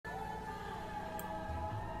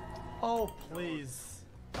Oh, please.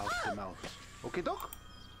 Out the mouth. Okay, doc?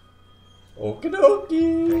 Okie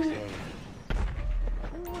dokie. Exhale.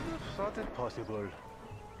 Who would have thought it possible?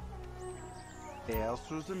 Air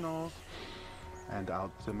through the nose and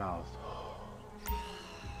out the mouth.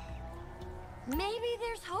 Maybe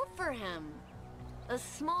there's hope for him. A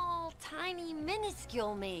small, tiny,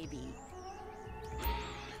 minuscule maybe.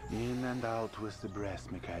 In and out with the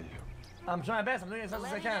breath, Mikhail. I'm trying my best. I'm doing as best as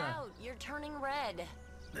I Let it can. out. You're turning red.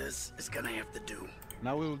 This is gonna have to do.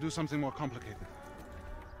 Now we will do something more complicated.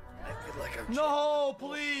 I feel like I'm No,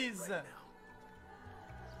 please. right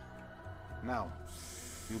Now,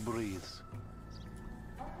 you breathe.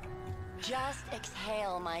 Just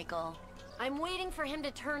exhale, Michael. I'm waiting for him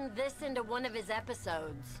to turn this into one of his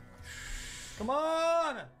episodes. Come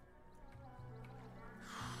on.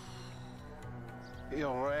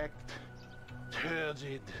 Erect.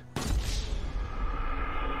 Turgid.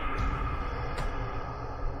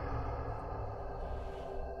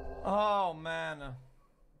 Oh, man.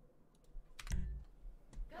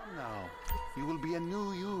 Now, you will be a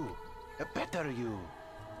new you. A better you.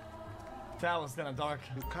 That was kind of dark.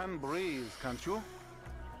 You can breathe, can't you?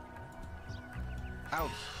 Out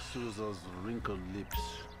through those wrinkled lips.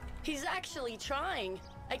 He's actually trying.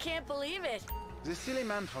 I can't believe it. The silly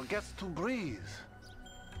man forgets to breathe.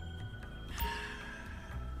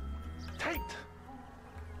 Tight!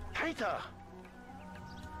 Tighter!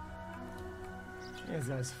 This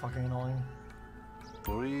guy's fucking annoying.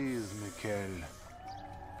 Breathe, Mikhail.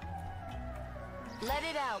 Let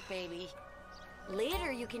it out, baby.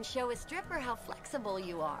 Later you can show a stripper how flexible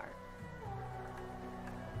you are.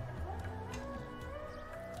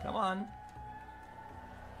 Come on.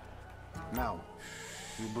 Now,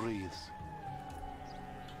 you breathe.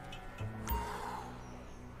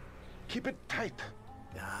 Keep it tight.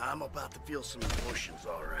 now. I'm about to feel some emotions,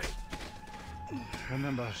 all right.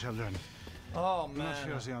 Remember, children, Oh, do not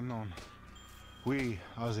fear man. the unknown. We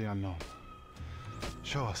are the unknown.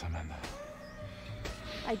 Show us, Amanda.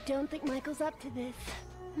 I don't think Michael's up to this.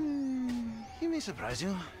 He may surprise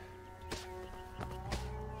you.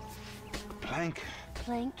 Plank.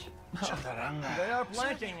 Plank? Chaturanga. They are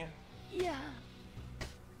planking. Yeah.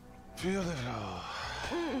 Feel the flow.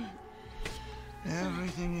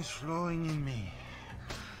 Everything is flowing in me.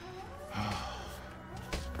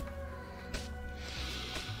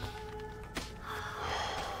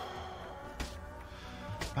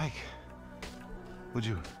 Mike, would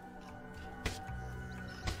you?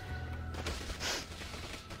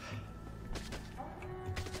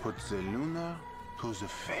 Put the lunar to the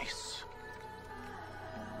face.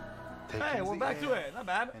 Take Hey, in we're the back to air it. Not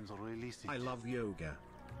bad. And release it. I love yoga.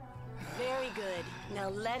 Very good. Now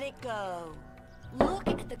let it go. Look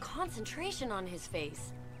at the concentration on his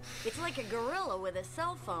face. It's like a gorilla with a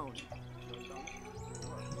cell phone.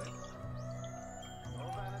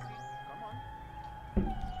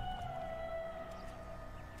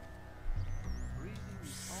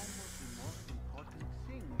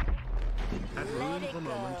 And Let ruin it the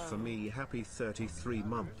moment go. for me. Happy 33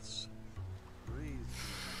 months.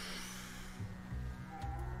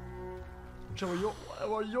 So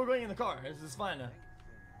you're going in the car. This is fine.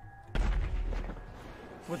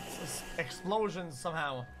 With explosions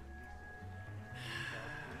somehow.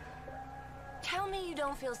 Tell me you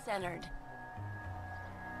don't feel centered.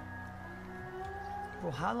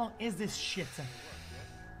 Bro, how long is this shit?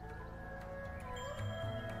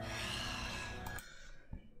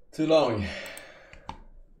 Too long.